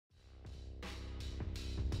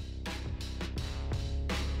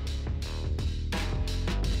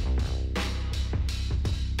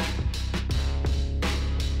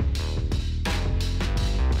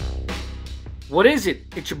What is it?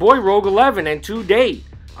 It's your boy Rogue 11, and today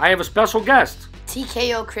I have a special guest.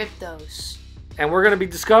 TKO Kryptos. And we're going to be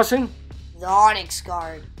discussing the Onyx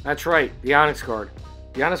Guard. That's right, the Onyx Guard.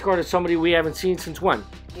 The Onyx Guard is somebody we haven't seen since when?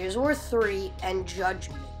 Gears of War 3 and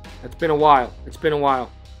Judgment. It's been a while. It's been a while.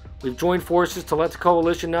 We've joined forces to let the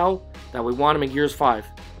Coalition know that we want him in Gears 5.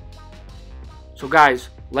 So guys,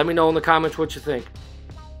 let me know in the comments what you think.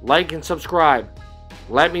 Like and subscribe.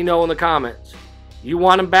 Let me know in the comments. You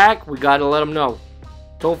want him back? We gotta let him know.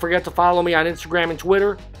 Don't forget to follow me on Instagram and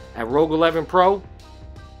Twitter at Rogue11Pro.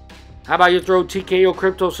 How about you throw TKO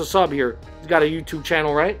Kryptos a sub here? He's got a YouTube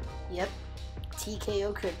channel, right? Yep.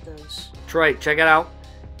 TKO Kryptos. That's right. Check it out.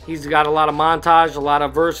 He's got a lot of montage, a lot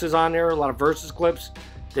of verses on there, a lot of verses clips.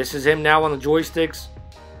 This is him now on the joysticks,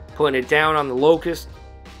 putting it down on the Locust.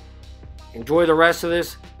 Enjoy the rest of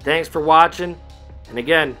this. Thanks for watching. And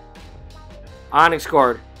again, Onyx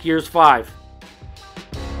Guard, Gears 5.